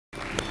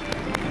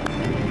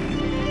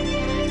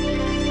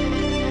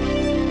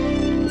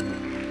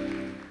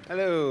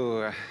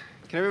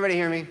Can everybody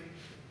hear me?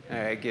 All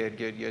right, good,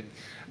 good, good.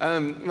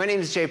 My name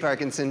is Jay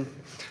Parkinson.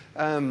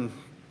 Are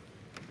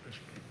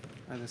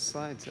the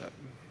slides up?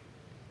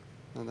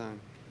 Hold on.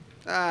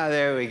 Ah,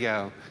 there we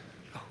go.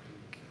 Oh,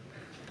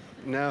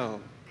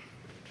 no.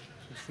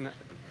 It's not.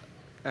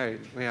 All right,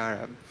 we are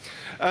up.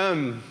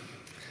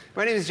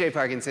 My name is Jay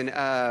Parkinson.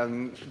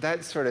 That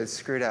sort of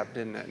screwed up,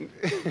 didn't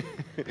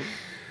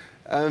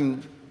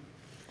it?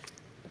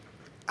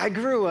 I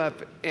grew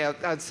up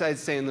outside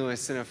St.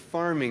 Louis in a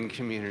farming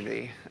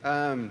community.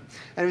 And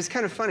it was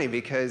kind of funny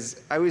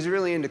because I was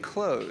really into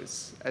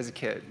clothes as a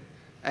kid.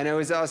 And I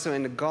was also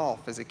into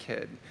golf as a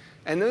kid.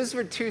 And those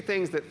were two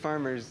things that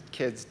farmers'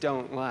 kids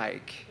don't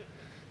like,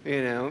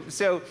 you know?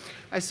 So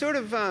I sort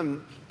of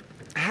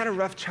had a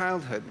rough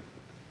childhood.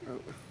 Oh.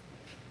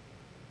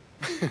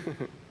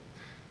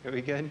 Are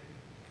we good?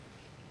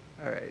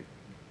 All right.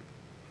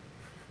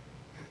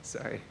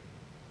 Sorry.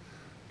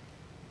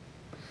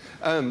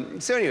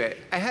 So anyway,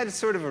 I had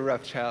sort of a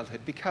rough childhood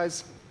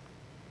because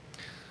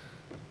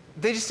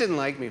they just didn't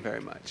like me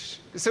very much.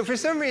 So for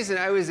some reason,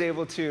 I was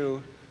able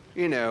to,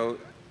 you know,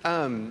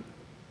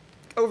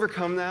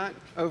 overcome that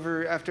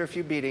after a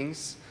few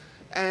beatings.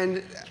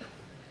 And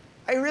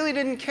I really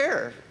didn't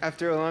care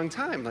after a long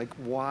time, like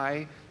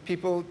why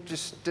people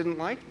just didn't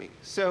like me.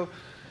 So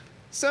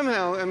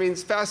somehow, I mean,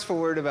 fast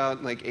forward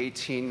about like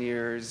 18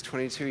 years,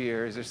 22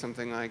 years or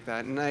something like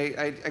that, and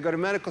I go to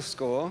medical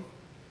school.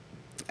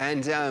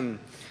 And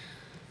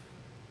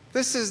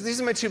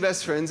these are my two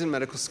best friends in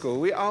medical school.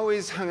 We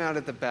always hung out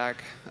at the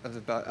back of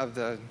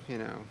the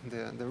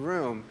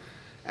room,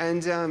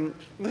 and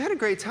we had a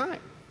great time.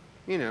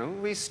 You know,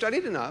 we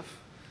studied enough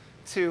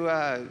to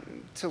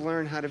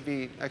learn how to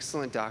be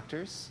excellent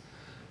doctors,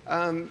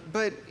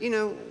 but you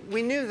know,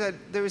 we knew that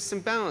there was some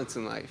balance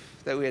in life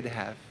that we had to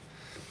have.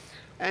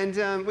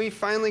 And we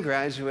finally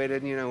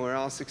graduated. You know, we're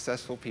all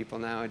successful people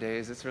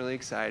nowadays. It's really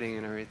exciting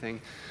and everything.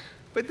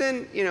 But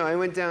then, you know, I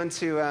went to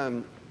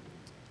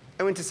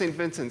St.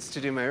 Vincent's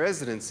to do my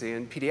residency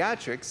in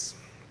pediatrics,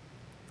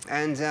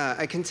 and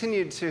I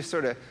continued to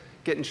sort of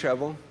get in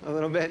trouble a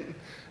little bit.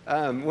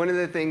 One of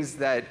the things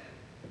that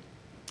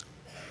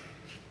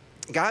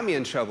got me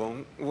in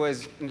trouble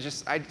was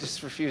I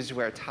just refused to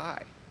wear a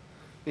tie.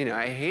 You know,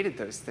 I hated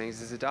those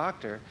things as a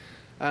doctor,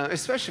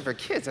 especially for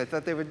kids. I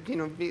thought they would, you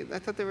know, I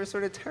thought they were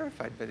sort of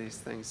terrified by these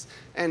things,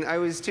 and I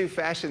was too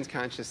fashion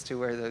conscious to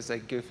wear those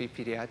like goofy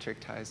pediatric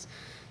ties.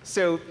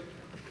 So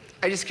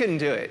I just couldn't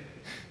do it.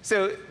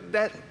 So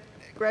that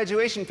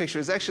graduation picture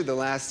was actually the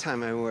last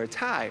time I wore a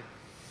tie.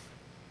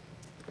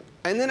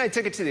 And then I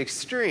took it to the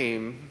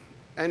extreme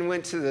and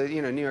went to the,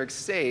 you know, New York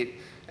State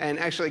and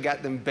actually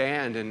got them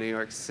banned in New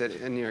York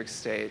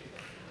State.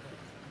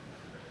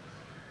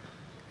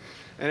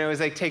 And I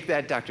was like, take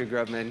that, Dr.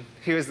 Grubman.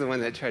 He was the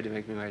one that tried to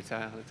make me wear a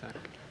tie all the time.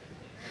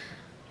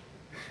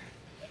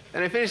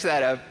 And I finished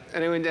that up,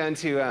 and I went down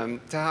to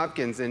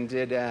Hopkins and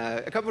did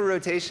a couple of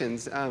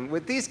rotations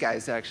with these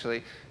guys,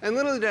 actually. And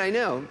little did I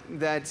know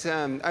that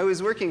I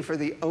was working for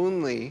the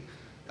only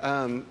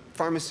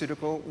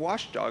pharmaceutical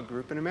watchdog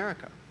group in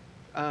America.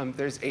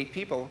 There's 8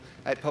 people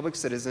at Public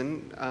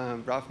Citizen,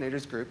 Ralph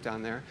Nader's group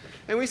down there.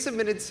 And we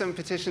submitted some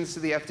petitions to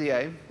the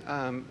FDA,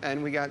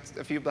 and we got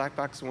a few black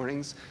box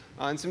warnings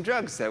on some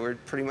drugs that were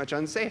pretty much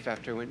unsafe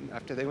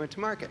after they went to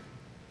market.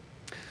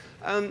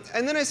 And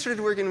then I started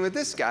working with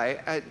this guy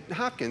at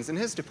Hopkins in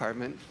his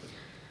department.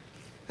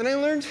 And I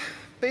learned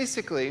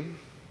basically,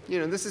 you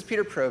know, this is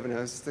Peter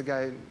Provenos, the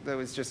guy that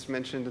was just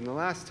mentioned in the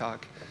last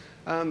talk,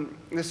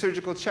 the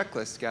surgical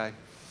checklist guy.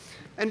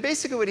 And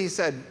basically what he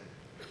said,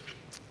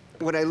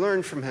 what I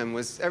learned from him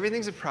was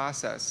everything's a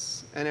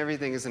process and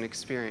everything is an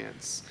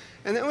experience.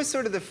 And that was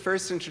sort of the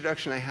first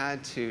introduction I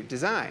had to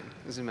design,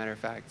 as a matter of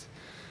fact.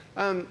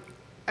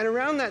 And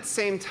around that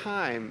same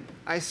time,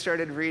 I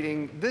started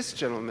reading this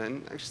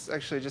gentleman,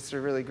 actually just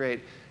a really great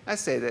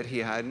essay that he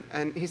had.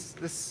 And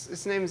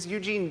his name is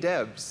Eugene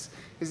Debs.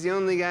 He's the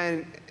only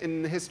guy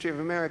in the history of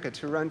America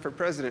to run for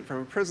president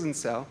from a prison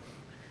cell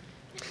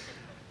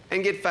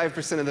and get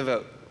 5% of the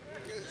vote.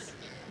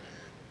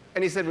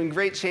 And he said, when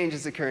great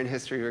changes occur in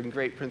history, when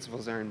great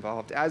principles are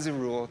involved, as a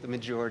rule, the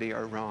majority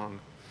are wrong.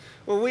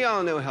 Well, we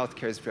all know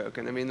healthcare is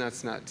broken. I mean,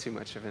 that's not too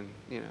much of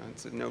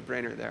it's a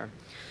no-brainer there.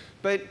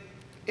 But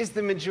is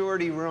the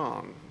majority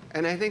wrong?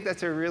 And I think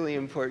that's a really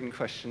important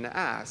question to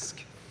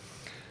ask.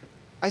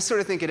 I sort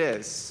of think it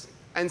is.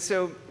 And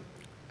so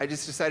I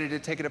just decided to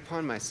take it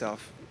upon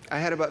myself. I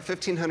had about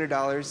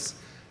 $1,500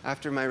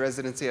 after my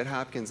residency at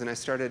Hopkins, and I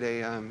started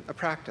a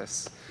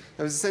practice.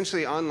 It was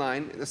essentially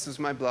online. This was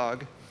my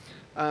blog.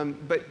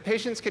 But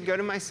patients could go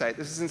to my site.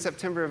 This is in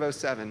September of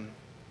 '07.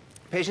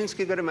 Patients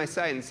could go to my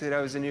site and say that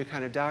I was a new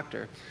kind of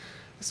doctor.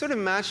 I sort of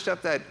matched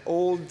up that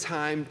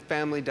old-time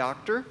family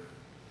doctor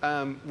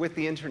with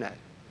the internet.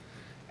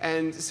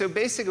 And so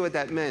basically what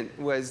that meant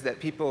was that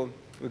people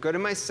would go to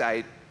my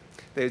site,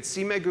 they would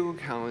see my Google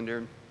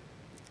Calendar,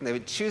 they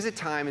would choose a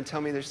time and tell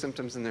me their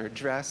symptoms and their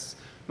address.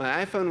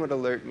 My iPhone would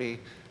alert me,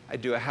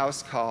 I'd do a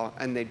house call,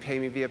 and they'd pay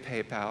me via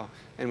PayPal,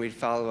 and we'd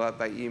follow up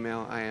by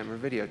email, IM, or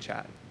video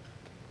chat.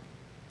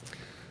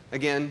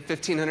 Again,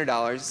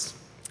 $1,500,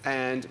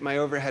 and my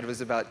overhead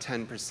was about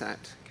 10%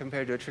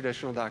 compared to a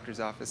traditional doctor's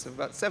office of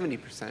about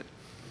 70%.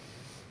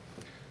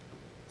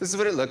 This is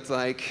what it looked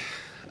like.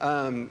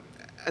 And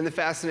the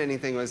fascinating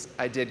thing was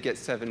I did get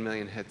 7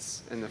 million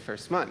hits in the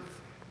first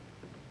month.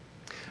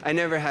 I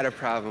never had a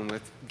problem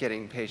with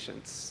getting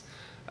patients.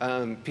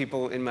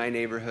 People in my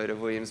neighborhood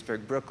of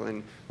Williamsburg,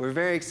 Brooklyn, were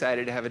very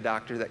excited to have a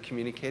doctor that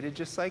communicated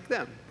just like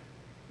them.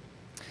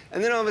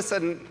 And then all of a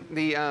sudden,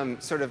 the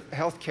sort of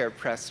healthcare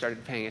press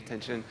started paying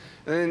attention.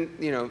 And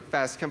then,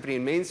 Fast Company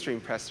and mainstream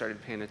press started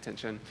paying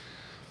attention.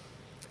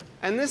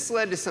 And this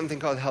led to something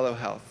called Hello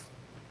Health.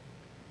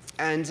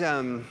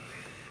 And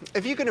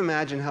if you can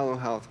imagine Hello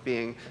Health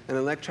being an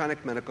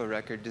electronic medical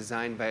record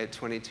designed by a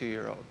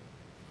 22-year-old,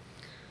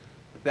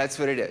 that's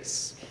what it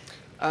is.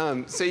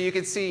 So you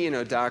could see,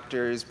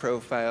 doctors'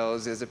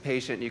 profiles. As a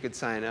patient, you could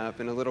sign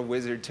up, and a little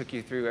wizard took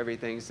you through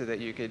everything so that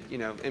you could,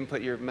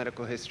 input your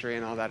medical history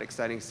and all that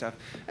exciting stuff.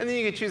 And then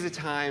you could choose a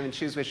time and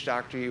choose which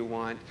doctor you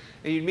want,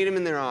 and you'd meet them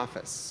in their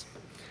office.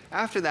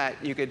 After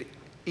that, you could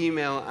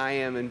email,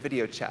 IM, and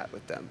video chat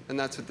with them, and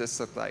that's what this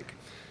looked like.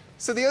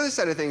 So the other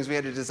side of things, we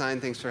had to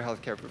design things for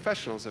healthcare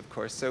professionals, of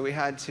course. So we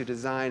had to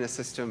design a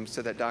system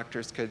so that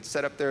doctors could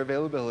set up their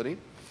availability.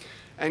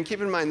 And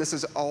keep in mind, this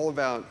is all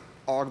about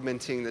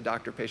augmenting the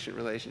doctor-patient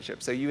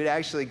relationship. So you would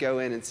actually go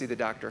in and see the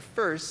doctor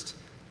first.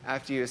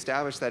 After you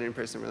establish that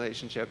in-person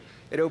relationship,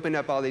 it opened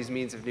up all these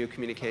means of new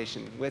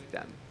communication with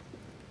them.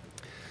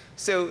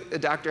 So the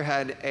doctor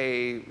had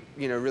a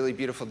really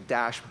beautiful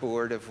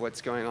dashboard of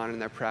what's going on in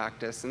their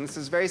practice. And this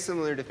is very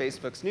similar to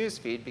Facebook's news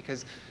feed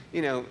because,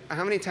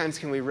 how many times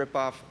can we rip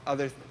off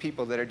other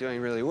people that are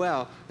doing really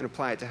well and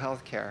apply it to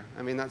healthcare?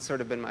 I mean, that's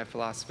sort of been my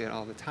philosophy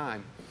all the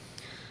time.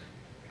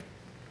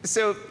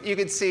 So you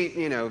could see,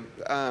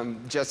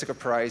 Jessica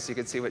Price. You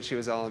could see what she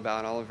was all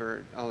about. All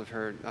of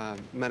her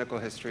medical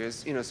history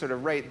is, sort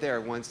of right there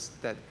once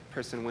that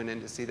person went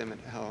in to see them at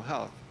Hello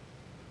Health.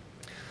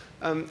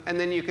 And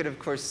then you could, of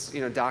course,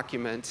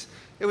 document.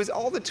 It was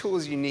all the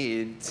tools you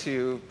need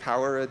to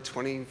power a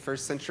 21st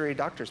century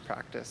doctor's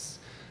practice.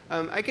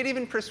 I could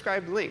even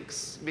prescribe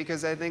links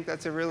because I think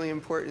that's a really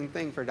important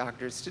thing for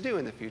doctors to do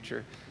in the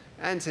future.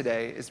 And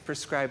today is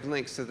prescribe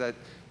links so that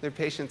their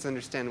patients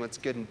understand what's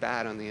good and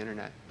bad on the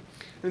internet.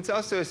 And it's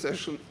also a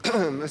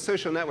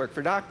social network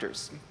for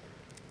doctors.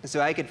 So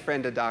I could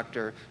friend a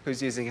doctor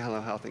who's using Hello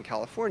Health in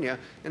California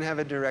and have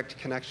a direct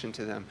connection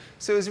to them.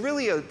 So it was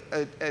really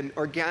an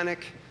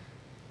organic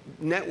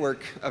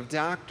network of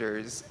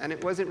doctors, and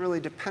it wasn't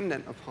really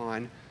dependent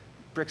upon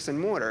bricks and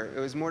mortar. It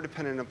was more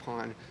dependent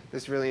upon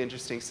this really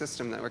interesting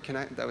system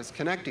that was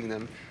connecting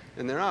them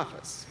in their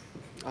office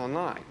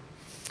online.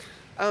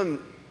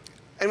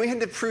 And we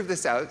had to prove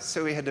this out,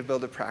 so we had to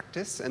build a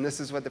practice, and this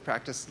is what the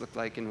practice looked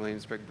like in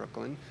Williamsburg,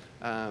 Brooklyn.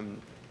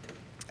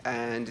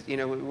 And we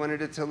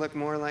wanted it to look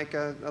more like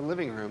a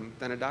living room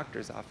than a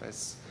doctor's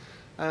office.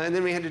 And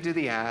then we had to do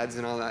the ads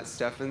and all that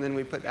stuff, and then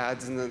we put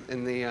ads in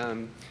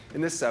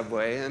the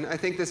subway, and I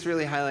think this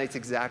really highlights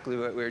exactly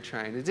what we were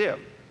trying to do.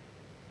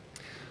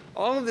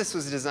 All of this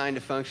was designed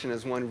to function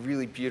as one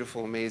really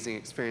beautiful, amazing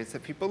experience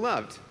that people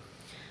loved.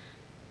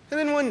 And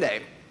then one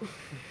day,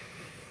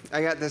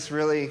 I got this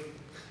really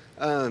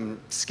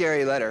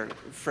scary letter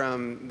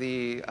from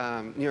the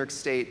New York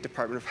State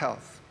Department of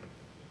Health.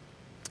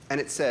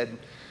 And it said,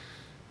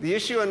 "The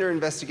issue under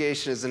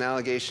investigation is an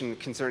allegation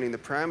concerning the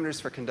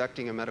parameters for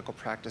conducting a medical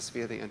practice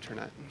via the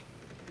internet,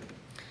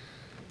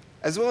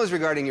 as well as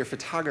regarding your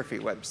photography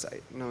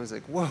website." And I was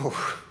like, whoa,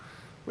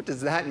 what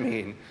does that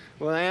mean?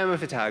 Well, I am a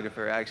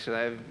photographer, actually.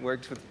 I've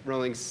worked with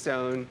Rolling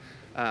Stone,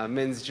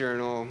 Men's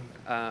Journal,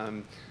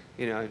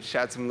 I've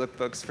shot some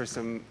lookbooks for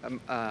some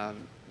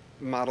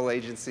model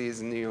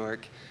agencies in New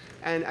York.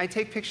 And I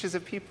take pictures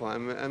of people.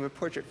 I'm a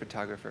portrait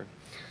photographer.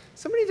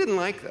 Somebody didn't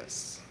like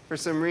this for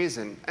some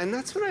reason. And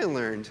that's when I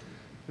learned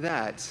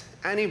that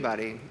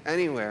anybody,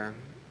 anywhere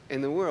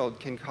in the world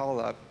can call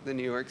up the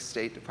New York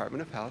State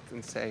Department of Health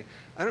and say,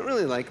 "I don't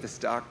really like this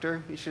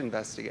doctor. You should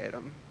investigate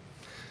him."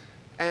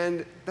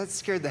 And that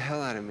scared the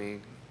hell out of me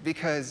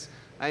because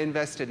I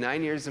invested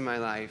 9 years of my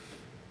life,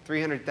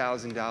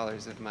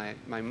 $300,000 of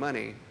my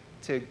money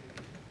to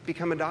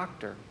become a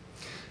doctor.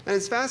 And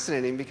it's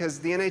fascinating because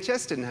the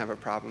NHS didn't have a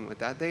problem with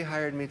that. They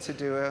hired me to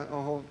do a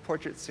whole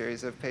portrait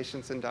series of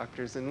patients and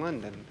doctors in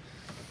London.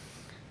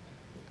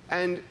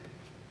 And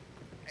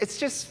it's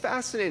just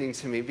fascinating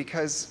to me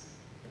because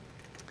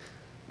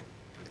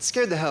it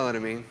scared the hell out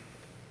of me.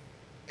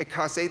 It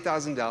cost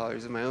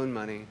 $8,000 of my own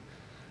money.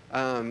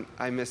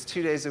 I missed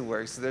 2 days of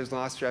work, so there's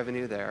lost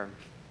revenue there.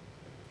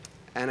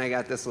 And I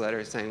got this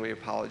letter saying we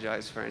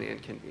apologize for any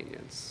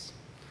inconvenience.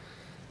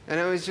 And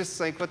I was just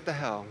like, what the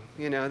hell?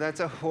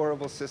 That's a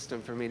horrible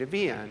system for me to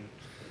be in.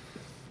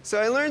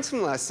 So I learned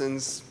some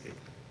lessons,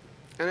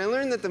 and I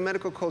learned that the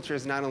medical culture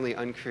is not only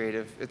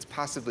uncreative, it's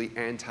possibly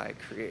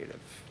anti-creative.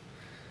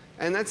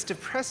 And that's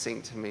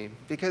depressing to me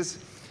because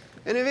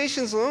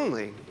innovation's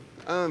lonely.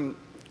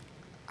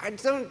 I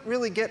don't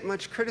really get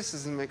much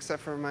criticism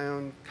except for my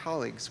own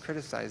colleagues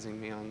criticizing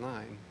me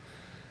online.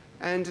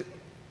 And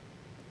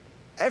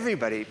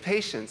everybody,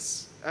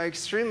 patients, are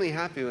extremely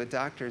happy with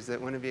doctors that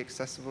want to be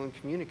accessible and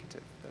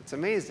communicative. That's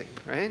amazing,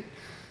 right?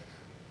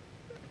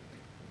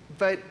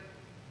 But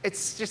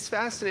it's just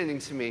fascinating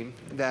to me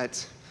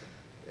that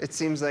it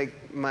seems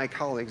like my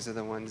colleagues are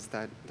the ones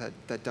that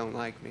don't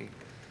like me.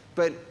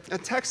 But a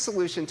tech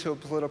solution to a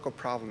political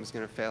problem is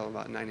going to fail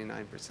about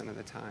 99% of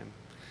the time.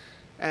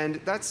 And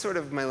that's sort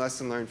of my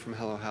lesson learned from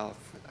Hello Health.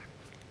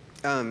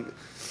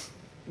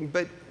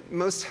 But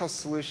most health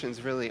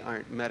solutions really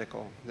aren't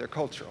medical. They're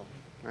cultural,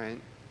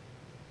 right?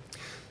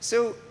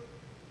 So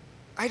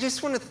I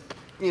just want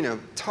to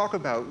talk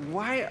about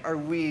why are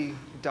we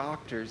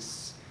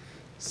doctors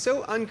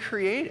so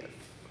uncreative,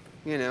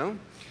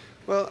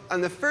 Well, on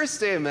the first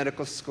day of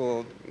medical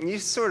school, you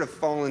sort of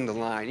fall into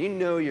line. You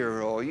know your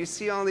role. You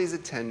see all these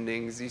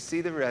attendings. You see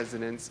the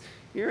residents.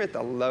 You're at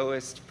the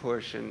lowest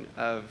portion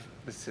of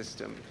the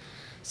system.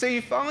 So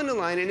you fall into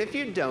line, and if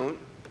you don't,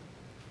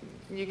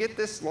 you get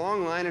this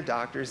long line of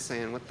doctors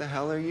saying, what the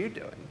hell are you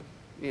doing?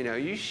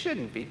 You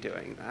shouldn't be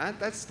doing that.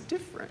 That's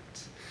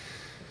different.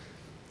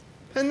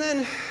 And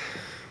then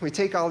we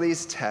take all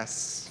these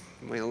tests.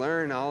 We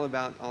learn all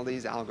about all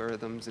these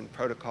algorithms and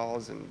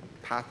protocols and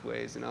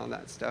pathways and all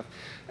that stuff.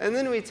 And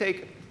then we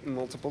take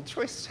multiple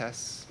choice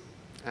tests,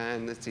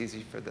 and it's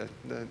easy for the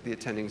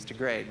attendings to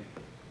grade.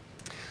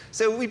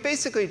 So we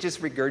basically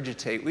just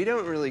regurgitate. We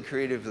don't really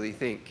creatively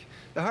think.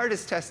 The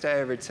hardest test I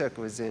ever took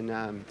was in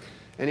an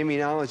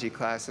immunology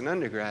class in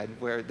undergrad,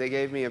 where they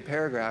gave me a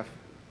paragraph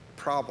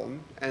problem,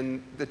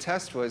 and the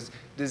test was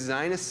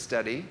design a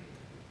study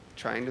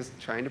trying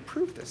to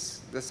prove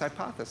this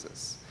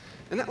hypothesis.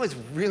 And that was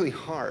really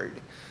hard.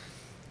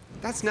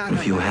 That's not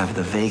if you have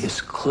the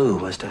vaguest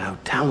clue as to how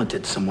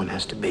talented someone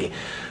has to be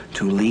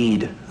to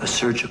lead a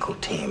surgical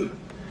team.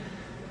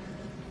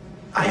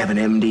 I have an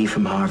MD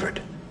from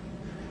Harvard.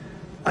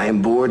 I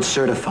am board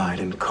certified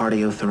in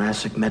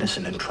cardiothoracic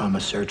medicine and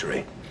trauma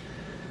surgery.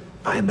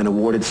 I have been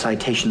awarded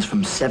citations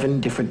from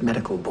 7 different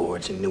medical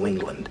boards in New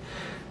England,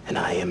 and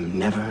I am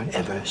never,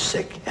 ever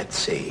sick at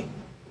sea.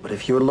 But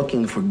if you're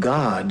looking for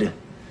God,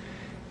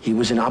 he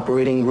was in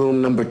operating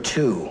room number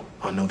 2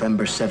 on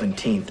November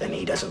 17th, and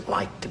he doesn't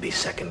like to be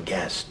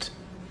second-guessed.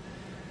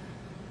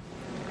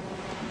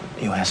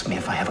 You ask me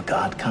if I have a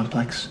God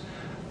complex?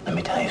 Let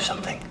me tell you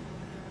something.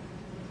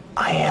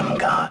 I am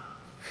God.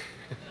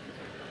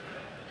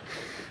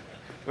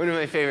 One of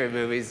my favorite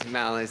movies,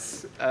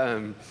 Malice.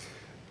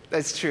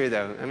 That's true,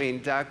 though. I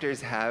mean,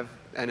 doctors have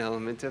an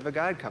element of a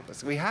God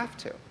complex. We have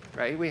to,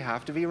 right? We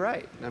have to be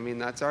right. I mean,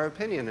 that's our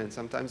opinion, and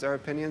sometimes our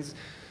opinions,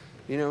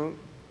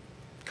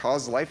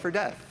 cause life or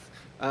death.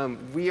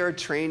 We are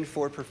trained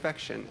for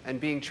perfection,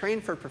 and being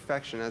trained for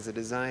perfection as a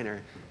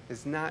designer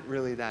is not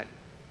really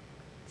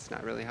it's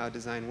not really how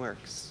design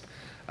works.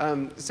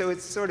 So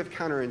it's sort of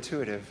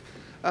counterintuitive.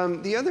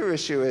 The other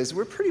issue is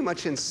we're pretty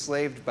much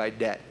enslaved by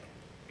debt.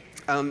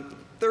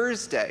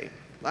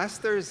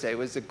 Last Thursday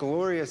was a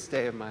glorious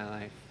day of my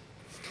life.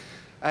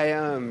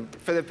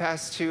 For the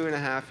past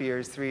 2.5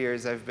 years, 3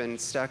 years, I've been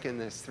stuck in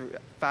this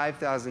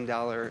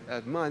 $5,000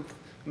 a month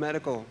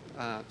medical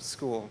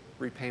school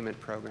repayment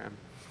program.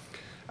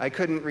 I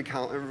couldn't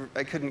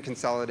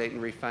consolidate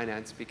and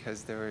refinance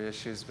because there were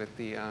issues with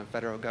the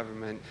federal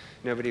government.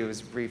 Nobody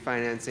was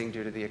refinancing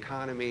due to the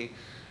economy.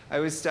 I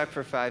was stuck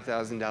for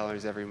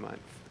 $5,000 every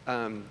month.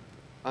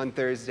 On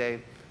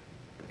Thursday,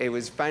 it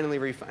was finally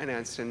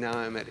refinanced, and now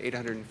I'm at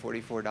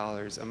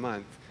 $844 a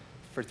month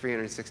for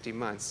 360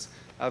 months.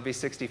 I'll be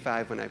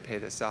 65 when I pay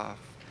this off.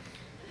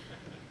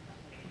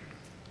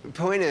 The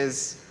point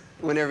is,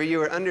 whenever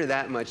you are under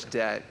that much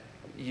debt,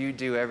 you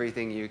do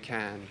everything you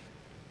can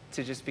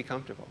to just be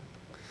comfortable.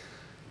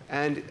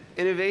 And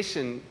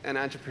innovation and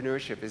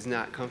entrepreneurship is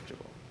not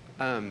comfortable.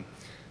 And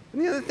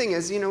the other thing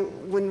is,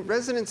 when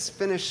residents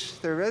finish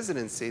their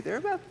residency, they're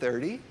about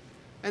 30,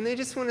 and they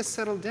just want to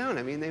settle down.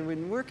 I mean, they've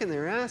been working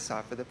their ass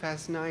off for the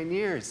past 9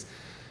 years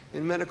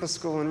in medical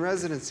school and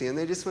residency, and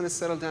they just want to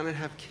settle down and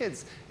have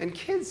kids. And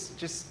kids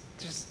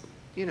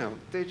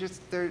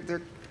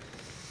they're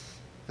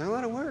a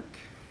lot of work.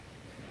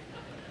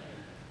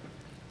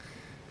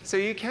 So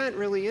you can't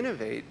really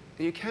innovate,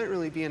 and you can't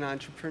really be an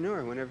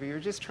entrepreneur whenever you're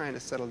just trying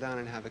to settle down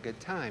and have a good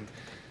time.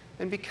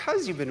 And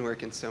because you've been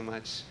working so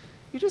much,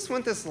 you just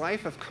want this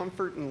life of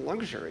comfort and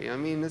luxury. I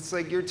mean, it's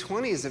like your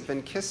 20s have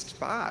been kissed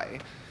by.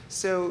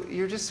 So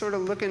you're just sort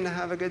of looking to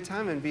have a good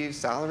time and be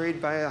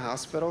salaried by a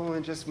hospital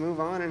and just move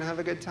on and have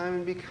a good time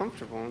and be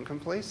comfortable and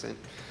complacent.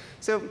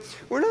 So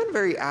we're not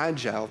very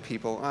agile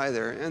people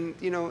either. And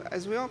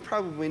as we all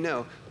probably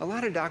know, a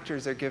lot of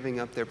doctors are giving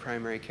up their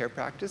primary care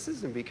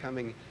practices and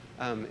becoming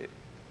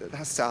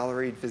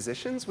salaried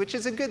physicians, which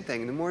is a good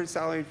thing. The more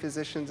salaried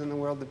physicians in the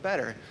world, the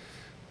better.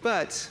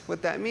 But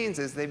what that means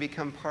is they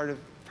become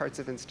parts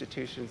of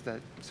institutions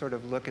that sort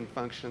of look and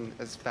function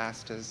as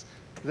fast as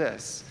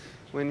this.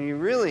 When you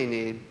really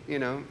need,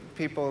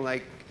 people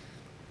like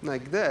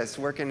this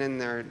working in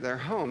their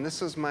home.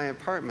 This was my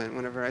apartment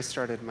whenever I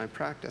started my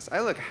practice.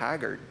 I look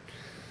haggard.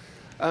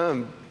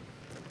 And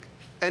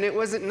it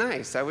wasn't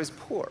nice. I was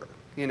poor,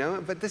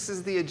 but this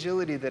is the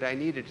agility that I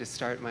needed to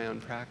start my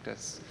own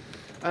practice.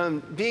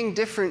 Being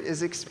different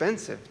is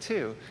expensive,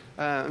 too.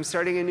 I'm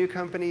starting a new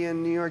company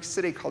in New York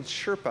City called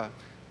Sherpa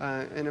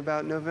in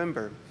about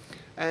November.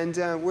 And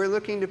we're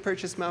looking to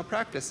purchase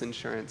malpractice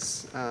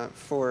insurance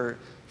for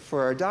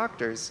our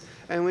doctors.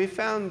 And we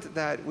found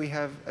that we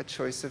have a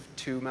choice of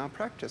 2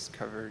 malpractice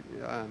covered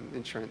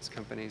insurance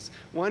companies.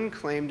 One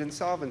claimed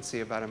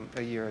insolvency about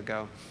a year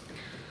ago.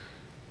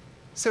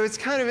 So it's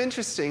kind of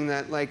interesting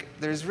that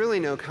there's really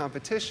no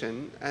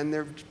competition, and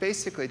they're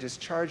basically just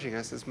charging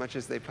us as much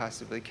as they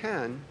possibly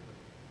can.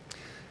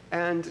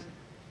 And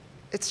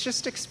it's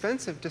just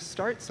expensive to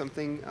start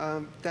something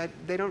that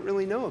they don't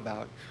really know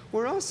about.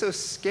 We're also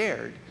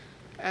scared.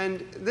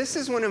 And this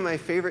is one of my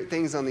favorite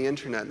things on the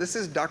internet. This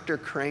is Dr.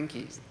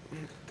 Cranky's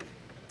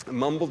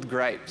Mumbled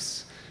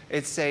Gripes.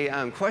 It's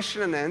a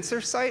question and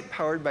answer site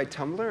powered by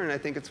Tumblr, and I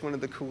think it's one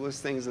of the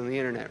coolest things on the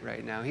internet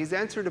right now. He's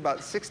answered about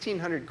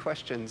 1,600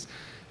 questions,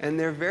 and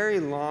they're very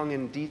long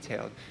and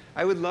detailed.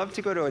 I would love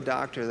to go to a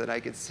doctor that I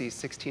could see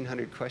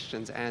 1,600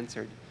 questions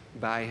answered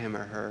by him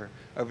or her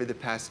over the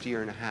past year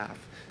and a half,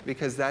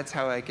 because that's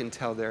how I can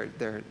tell their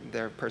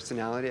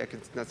personality.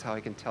 That's how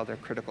I can tell their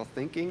critical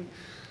thinking.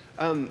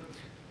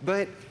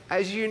 But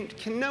as you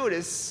can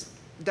notice,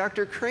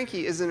 Dr.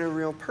 Cranky isn't a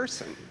real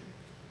person.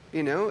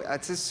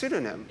 That's a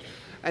pseudonym.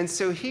 And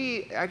so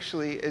he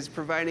actually is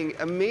providing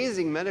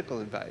amazing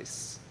medical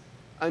advice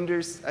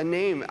under a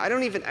name. I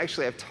don't even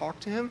actually have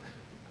talked to him.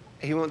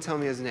 He won't tell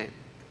me his name.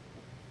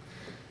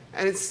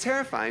 And it's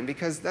terrifying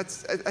because I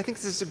think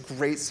this is a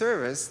great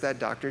service that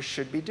doctors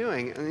should be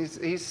doing. And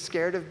he's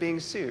scared of being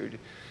sued.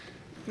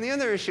 And the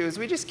other issue is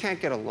we just can't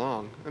get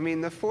along. I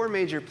mean, the 4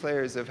 major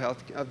players of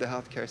the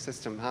healthcare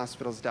system,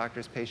 hospitals,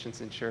 doctors,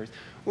 patients, insurers,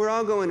 we're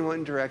all going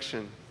one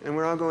direction, and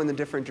we're all going a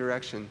different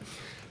direction.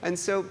 And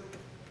so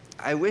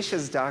I wish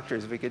as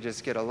doctors we could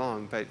just get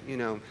along, but you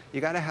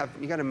got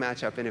to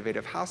match up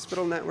innovative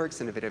hospital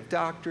networks, innovative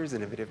doctors,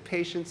 innovative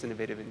patients,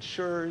 innovative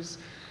insurers,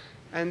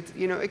 and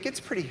it gets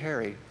pretty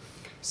hairy.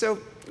 So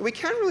we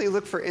can't really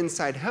look for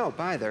inside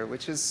help either,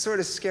 which is sort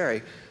of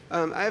scary.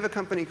 I have a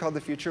company called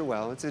The Future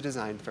Well. It's a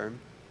design firm,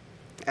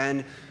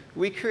 and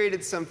we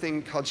created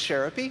something called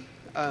Sherapy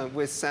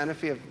with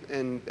Sanofi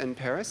in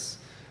Paris.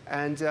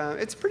 And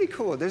it's pretty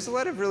cool. There's a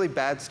lot of really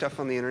bad stuff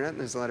on the internet, and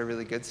there's a lot of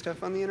really good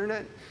stuff on the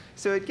internet.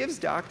 So it gives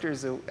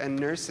doctors and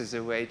nurses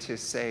a way to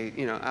say,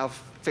 I'll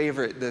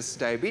favorite this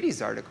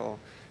diabetes article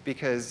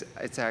because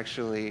it's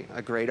actually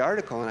a great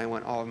article, and I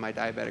want all of my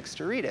diabetics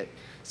to read it.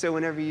 So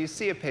whenever you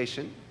see a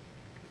patient,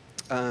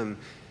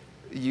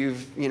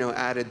 you've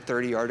added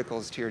 30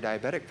 articles to your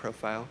diabetic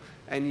profile,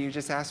 and you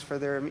just ask for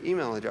their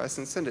email address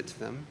and send it to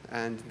them,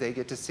 and they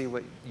get to see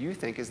what you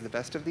think is the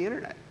best of the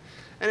internet.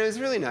 And it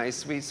was really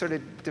nice. We sort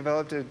of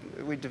developed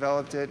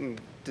it and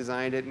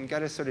designed it and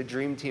got a sort of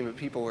dream team of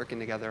people working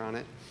together on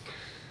it.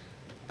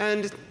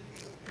 And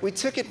we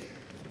took it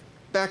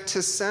back to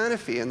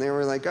Sanofi, and they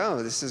were like,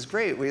 oh, this is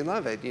great. We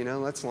love it.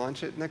 Let's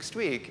launch it next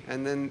week.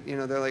 And then,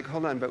 they're like,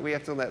 hold on, but we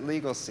have to let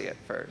legal see it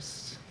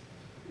first.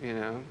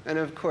 And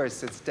of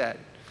course, it's dead,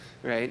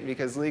 right?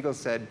 Because legal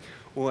said,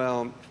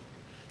 well,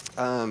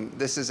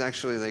 this is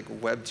actually like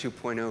Web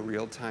 2.0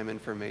 real-time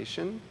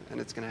information, and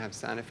it's going to have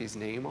Sanofi's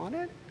name on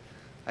it.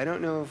 I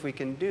don't know if we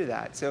can do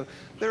that. So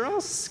they're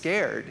all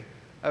scared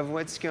of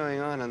what's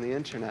going on the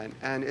internet.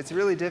 And it's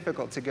really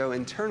difficult to go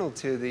internal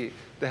to the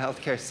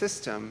healthcare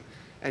system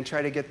and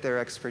try to get their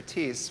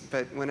expertise.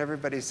 But when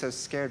everybody's so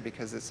scared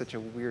because it's such a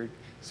weird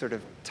sort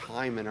of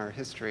time in our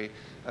history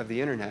of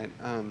the internet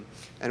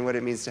and what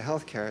it means to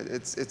healthcare,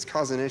 it's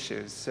causing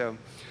issues. So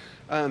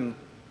I'll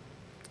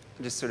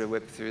just sort of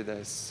whip through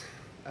this.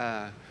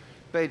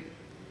 But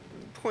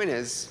point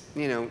is,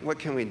 what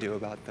can we do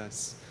about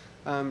this?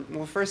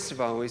 Well, first of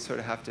all, we sort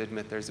of have to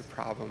admit there's a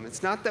problem.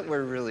 It's not that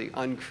we're really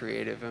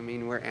uncreative. I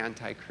mean, we're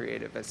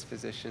anti-creative as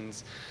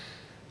physicians.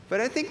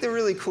 But I think the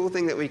really cool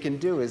thing that we can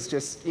do is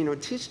just,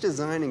 teach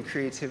design and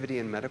creativity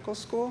in medical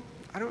school.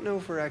 I don't know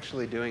if we're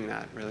actually doing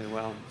that really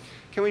well.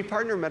 Can we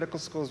partner medical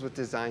schools with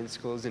design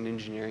schools and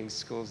engineering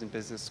schools and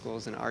business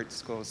schools and art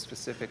schools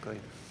specifically?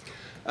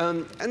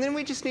 And then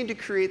we just need to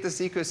create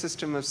this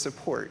ecosystem of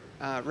support.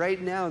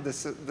 Right now, the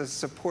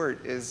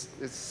support is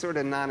sort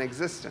of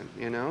non-existent,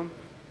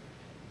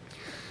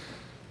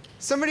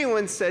 Somebody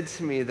once said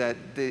to me that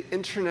the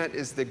internet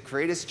is the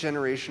greatest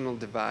generational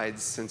divide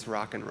since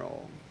rock and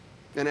roll.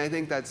 And I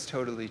think that's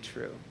totally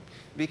true.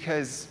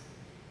 Because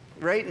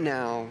right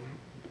now,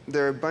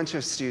 there are a bunch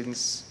of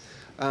students.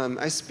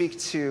 I speak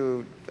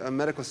to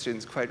medical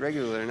students quite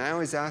regularly, and I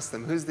always ask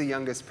them, who's the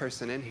youngest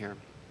person in here?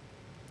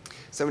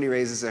 Somebody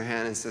raises their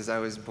hand and says, I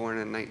was born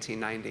in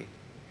 1990.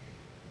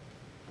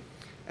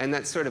 And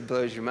that sort of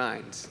blows your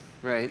mind,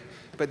 right?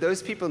 But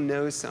those people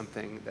know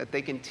something that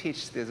they can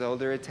teach these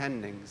older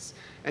attendings.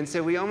 And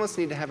so we almost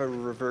need to have a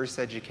reverse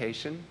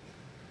education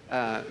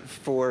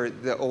for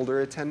the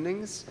older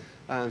attendings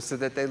so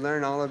that they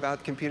learn all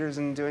about computers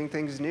and doing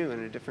things new in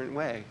a different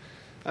way.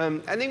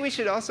 I think we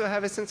should also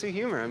have a sense of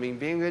humor. I mean,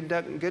 being a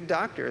good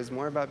doctor is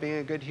more about being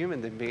a good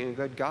human than being a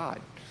good God.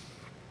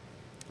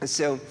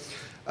 So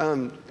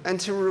And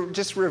to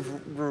just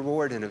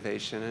reward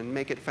innovation and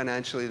make it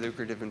financially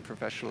lucrative and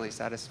professionally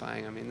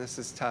satisfying. I mean, this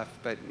is tough,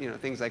 but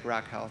things like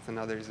Rock Health and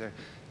others are,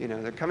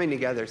 they're coming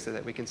together so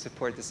that we can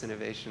support this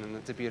innovation, and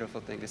that's a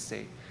beautiful thing to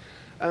see.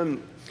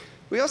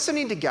 We also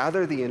need to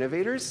gather the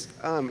innovators.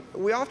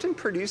 We often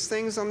produce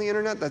things on the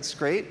internet, that's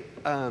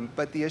great,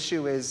 but the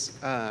issue is,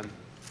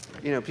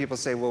 people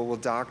say, well, will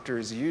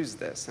doctors use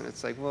this? And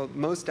it's like, well,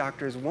 most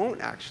doctors won't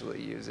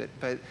actually use it,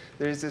 but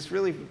there's this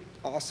really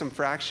awesome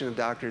fraction of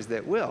doctors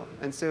that will.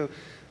 And so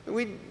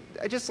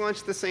I just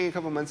launched this thing a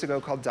couple months ago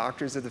called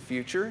Doctors of the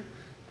Future.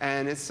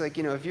 And it's like,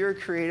 if you're a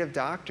creative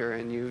doctor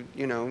and you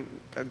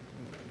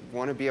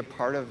want to be a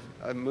part of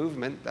a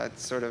movement that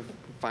sort of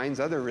finds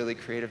other really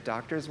creative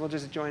doctors, well,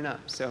 just join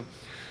up. So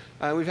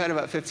we've had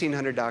about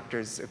 1,500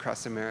 doctors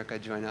across America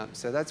join up.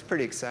 So that's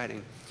pretty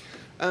exciting.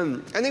 I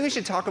think we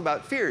should talk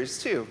about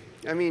fears, too.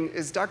 I mean,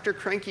 is Dr.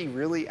 Cranky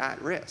really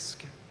at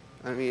risk?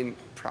 I mean,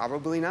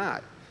 probably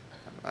not.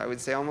 I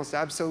would say almost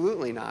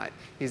absolutely not.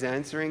 He's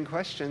answering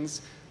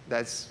questions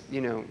that's,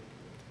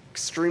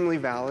 extremely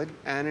valid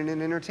and in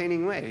an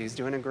entertaining way. He's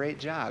doing a great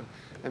job.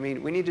 I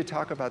mean, we need to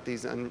talk about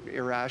these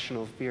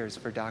irrational fears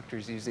for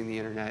doctors using the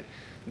internet,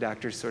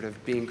 doctors sort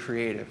of being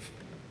creative.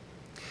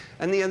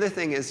 And the other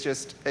thing is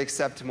just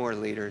accept more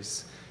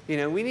leaders.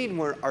 We need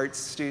more arts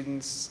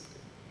students.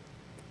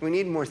 We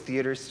need more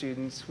theater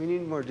students. We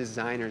need more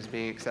designers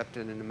being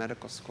accepted into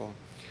medical school.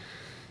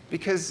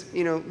 Because,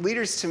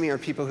 leaders to me are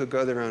people who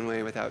go their own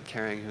way without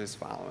caring who's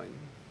following.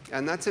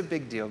 And that's a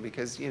big deal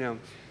because,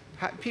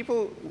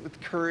 people with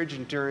courage,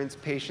 endurance,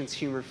 patience,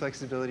 humor,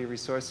 flexibility,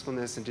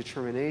 resourcefulness, and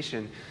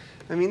determination,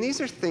 I mean, these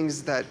are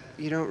things that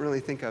you don't really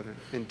think of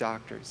in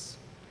doctors.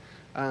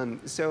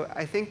 So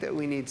I think that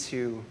we need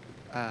to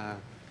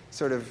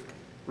sort of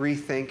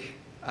rethink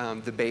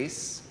the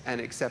base and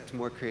accept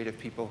more creative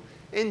people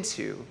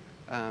into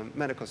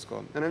medical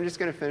school. And I'm just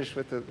going to finish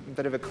with a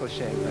bit of a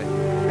cliche, but I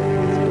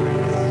think it's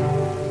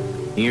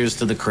important. Here's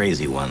to the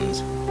crazy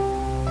ones,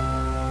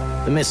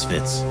 the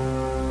misfits,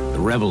 the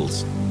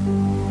rebels,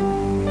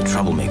 the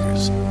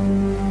troublemakers,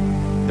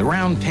 the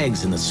round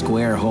pegs in the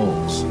square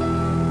holes,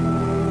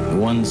 the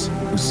ones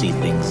who see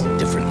things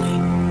differently.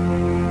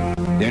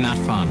 They're not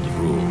fond of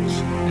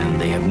rules,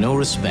 and they have no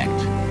respect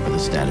for the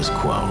status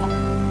quo.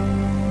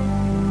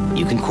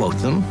 You can quote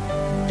them,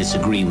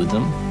 disagree with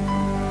them,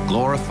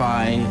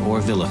 glorify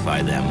or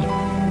vilify them,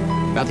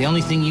 but the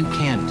only thing you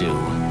can't do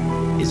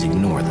is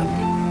ignore them.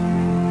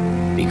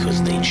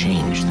 Because they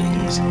change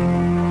things.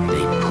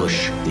 They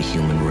push the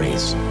human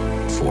race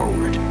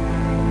forward.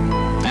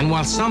 And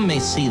while some may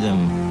see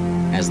them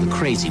as the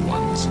crazy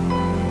ones,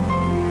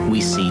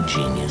 we see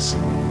genius.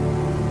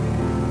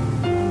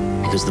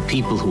 Because the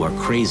people who are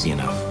crazy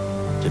enough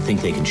to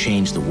think they can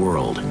change the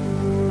world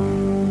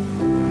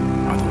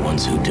are the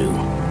ones who do.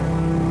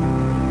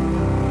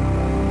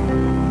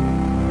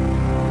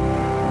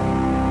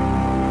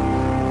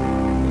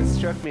 What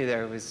struck me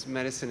there was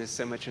medicine is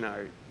so much an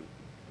art.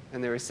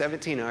 And there were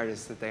 17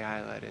 artists that they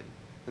highlighted,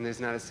 and there's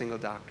not a single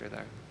doctor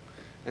there.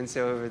 And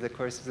so over the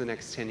course of the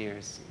next 10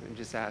 years, I'm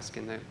just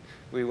asking that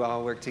we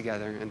all work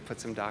together and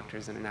put some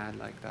doctors in an ad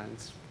like that.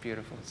 It's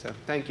beautiful. So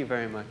thank you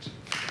very much.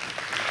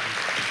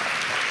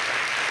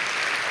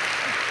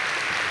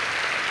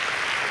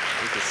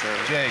 Thank you, sir.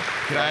 Jake,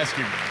 can I ask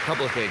you a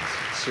couple of things?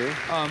 Sure.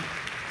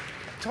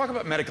 Talk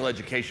about medical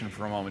education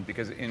for a moment,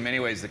 because in many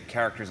ways the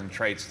characters and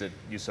traits that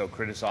you so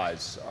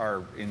criticize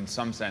are in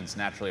some sense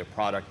naturally a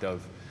product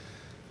of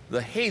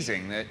the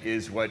hazing that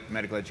is what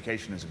medical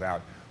education is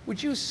about.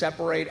 Would you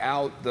separate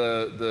out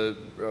the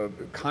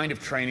kind of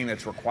training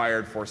that's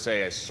required for,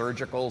 say, a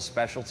surgical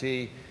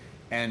specialty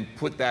and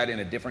put that in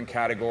a different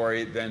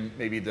category than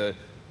maybe the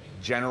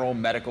general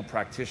medical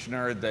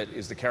practitioner that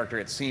is the character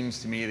it seems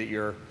to me that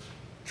you're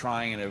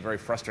trying in a very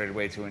frustrated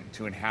way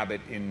to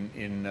inhabit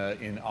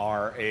in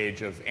our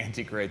age of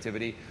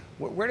anti-creativity?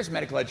 Where does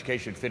medical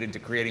education fit into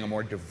creating a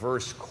more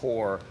diverse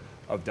core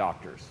of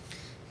doctors?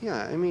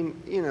 Yeah, I mean,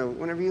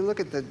 whenever you look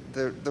at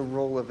the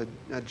role of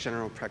a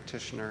general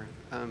practitioner,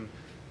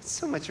 it's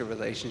so much a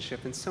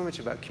relationship and so much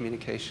about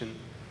communication.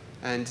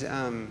 And,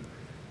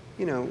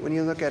 when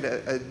you look at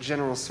a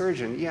general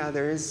surgeon, yeah,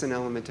 there is an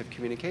element of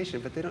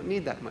communication, but they don't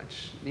need that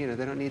much. They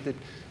don't need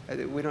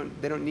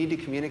they don't need to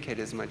communicate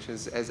as much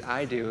as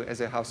I do as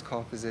a house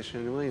call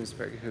physician in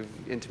Williamsburg who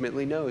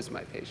intimately knows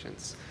my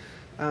patients.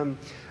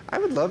 I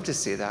would love to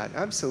see that,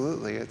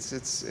 absolutely.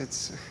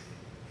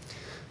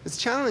 It's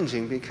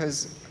challenging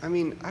because, I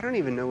mean, I don't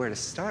even know where to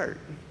start.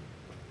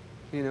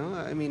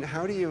 I mean,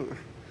 how do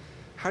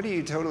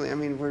you totally, I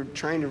mean, we're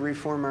trying to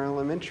reform our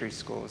elementary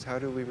schools. How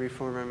do we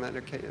reform our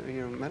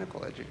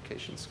medical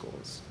education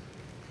schools?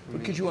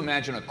 But could you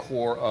imagine a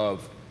core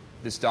of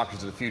this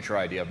Doctors of the Future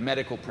idea of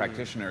medical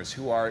practitioners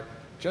who are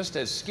just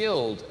as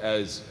skilled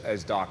as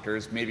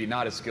doctors, maybe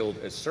not as skilled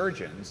as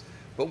surgeons,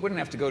 but wouldn't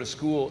have to go to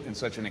school in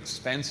such an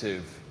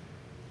expensive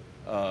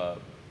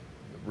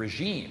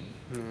regime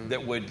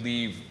that would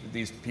leave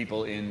these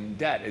people in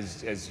debt,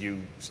 as you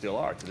still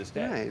are to this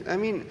day? Right. I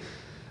mean,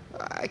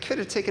 I could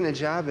have taken a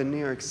job in New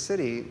York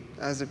City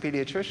as a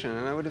pediatrician,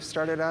 and I would have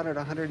started out at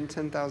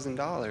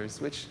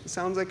 $110,000, which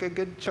sounds like a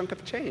good chunk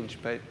of change,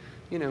 but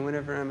you know,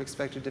 whenever I'm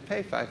expected to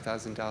pay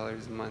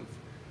 $5,000 a month,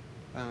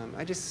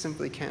 I just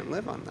simply can't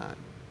live on that.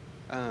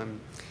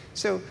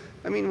 So,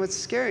 I mean, what's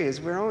scary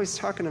is we're always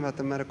talking about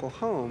the medical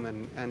home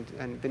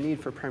and the need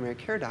for primary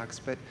care docs,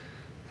 but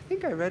I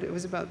think I read it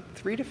was about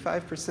 3 to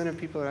 5% of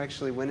people who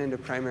actually went into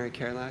primary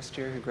care last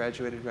year who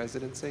graduated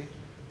residency.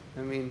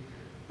 I mean,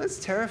 that's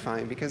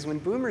terrifying, because when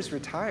boomers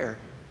retire,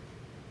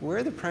 where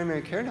are the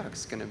primary care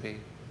docs going to be?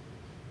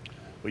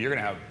 Well, you're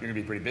going to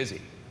be pretty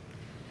busy.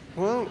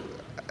 Well,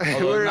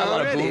 although we're not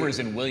already. A lot of boomers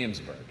in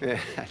Williamsburg. Yeah,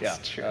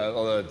 that's true.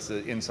 Although it's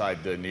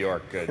inside the New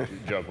York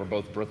joke. We're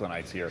both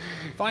Brooklynites here.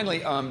 Finally,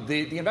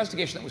 the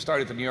investigation that was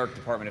started at the New York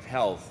Department of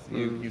Health,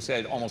 you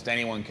said almost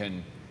anyone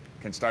can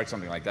start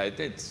something like that.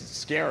 It's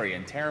scary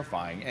and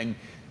terrifying. And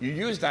you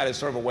used that as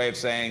sort of a way of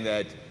saying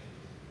that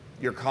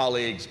your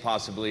colleagues,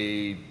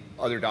 possibly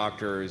other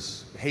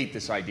doctors, hate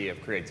this idea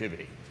of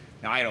creativity.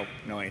 Now, I don't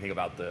know anything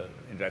about the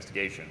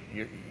investigation.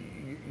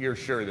 You're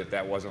sure that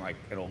that wasn't like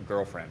an old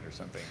girlfriend or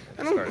something?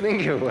 I don't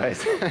think it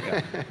was.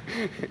 Yeah.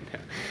 No,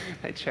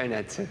 I try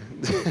not to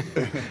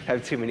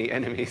have too many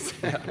enemies.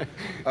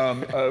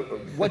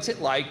 What's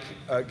it like?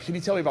 Can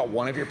you tell me about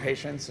one of your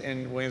patients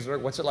in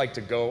Williamsburg? What's it like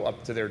to go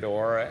up to their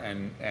door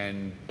and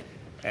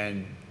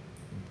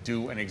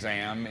do an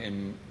exam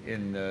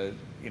in the,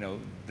 you know,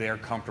 their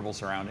comfortable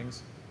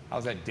surroundings?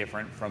 How's that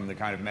different from the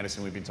kind of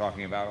medicine we've been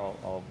talking about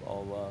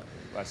all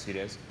last few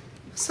days?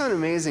 I saw an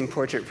amazing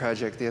portrait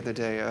project the other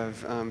day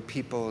of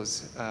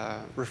people's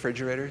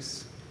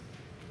refrigerators,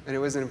 and it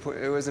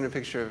wasn't a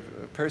picture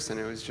of a person.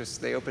 It was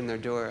just they opened their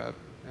door up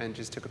and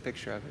just took a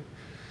picture of it,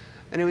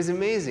 and it was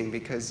amazing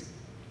because,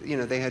 you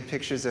know, they had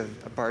pictures of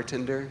a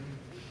bartender,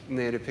 and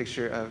they had a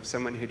picture of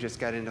someone who just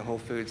got into Whole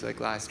Foods like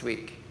last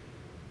week,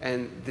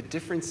 and the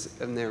difference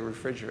in their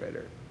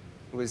refrigerator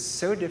was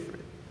so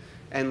different,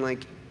 and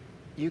like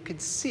you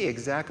could see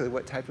exactly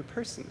what type of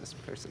person this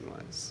person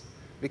was,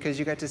 because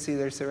you got to see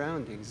their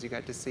surroundings. You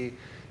got to see,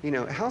 you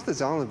know, health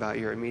is all about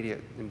your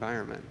immediate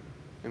environment.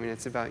 I mean,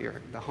 it's about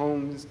the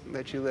homes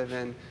that you live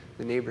in,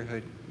 the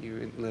neighborhood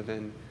you live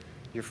in,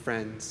 your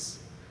friends.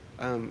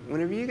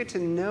 Whenever you get to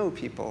know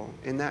people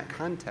in that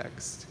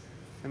context,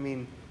 I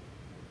mean,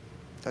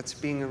 that's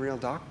being a real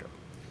doctor.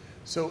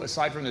 So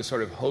aside from this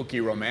sort of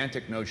hokey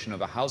romantic notion of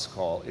a house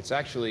call, it's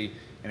actually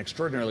an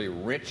extraordinarily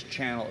rich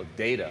channel of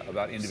data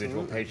about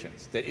individual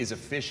patients that is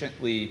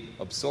efficiently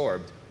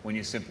absorbed when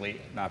you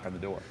simply knock on the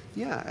door.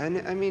 Yeah,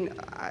 and I mean,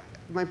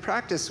 my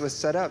practice was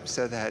set up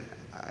so that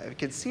I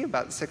could see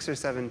about 6 or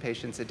 7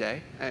 patients a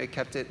day. I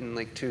kept it in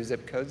like 2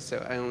 zip codes,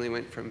 so I only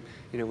went from,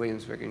 you know,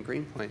 Williamsburg and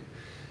Greenpoint.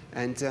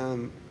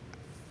 And,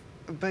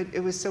 but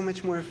it was so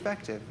much more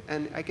effective,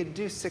 and I could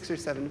do 6 or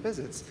 7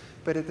 visits,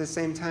 but at the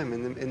same time,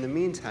 in the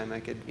meantime, I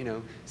could, you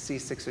know, see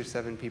 6 or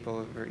 7 people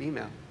over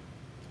email.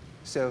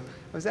 So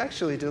I was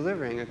actually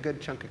delivering a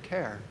good chunk of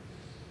care.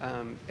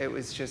 It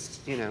was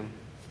just, you know,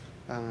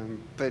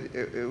 but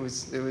it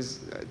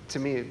was to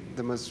me,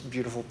 the most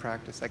beautiful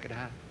practice I could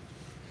have.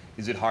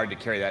 Is it hard to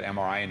carry that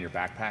MRI in your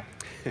backpack?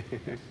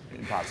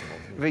 Impossible.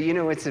 But you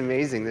know what's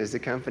amazing? There's a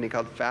company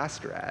called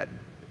FastRad,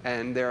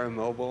 and they're a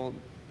mobile,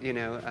 you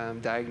know,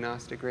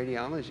 diagnostic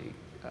radiology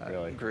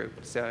Really?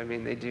 group. So I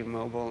mean, they do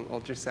mobile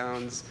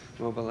ultrasounds,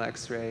 mobile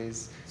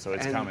X-rays. So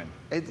it's coming.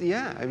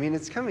 Yeah, I mean,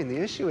 it's coming. The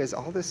issue is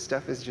all this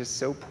stuff is just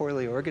so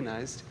poorly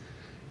organized,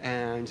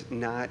 and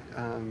not.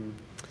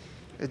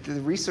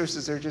 The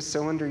resources are just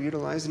so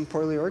underutilized and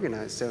poorly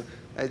organized. So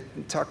I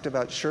talked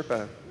about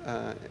Sherpa,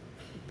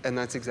 and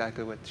that's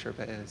exactly what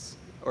Sherpa is: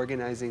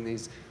 organizing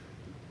these,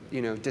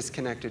 you know,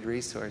 disconnected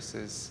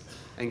resources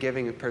and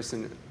giving a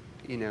person,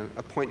 you know,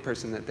 a point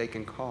person that they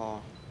can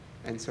call,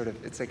 and sort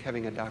of, it's like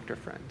having a doctor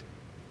friend.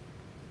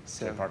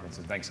 So,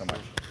 Parkinson, thanks so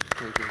much.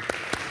 Thank you.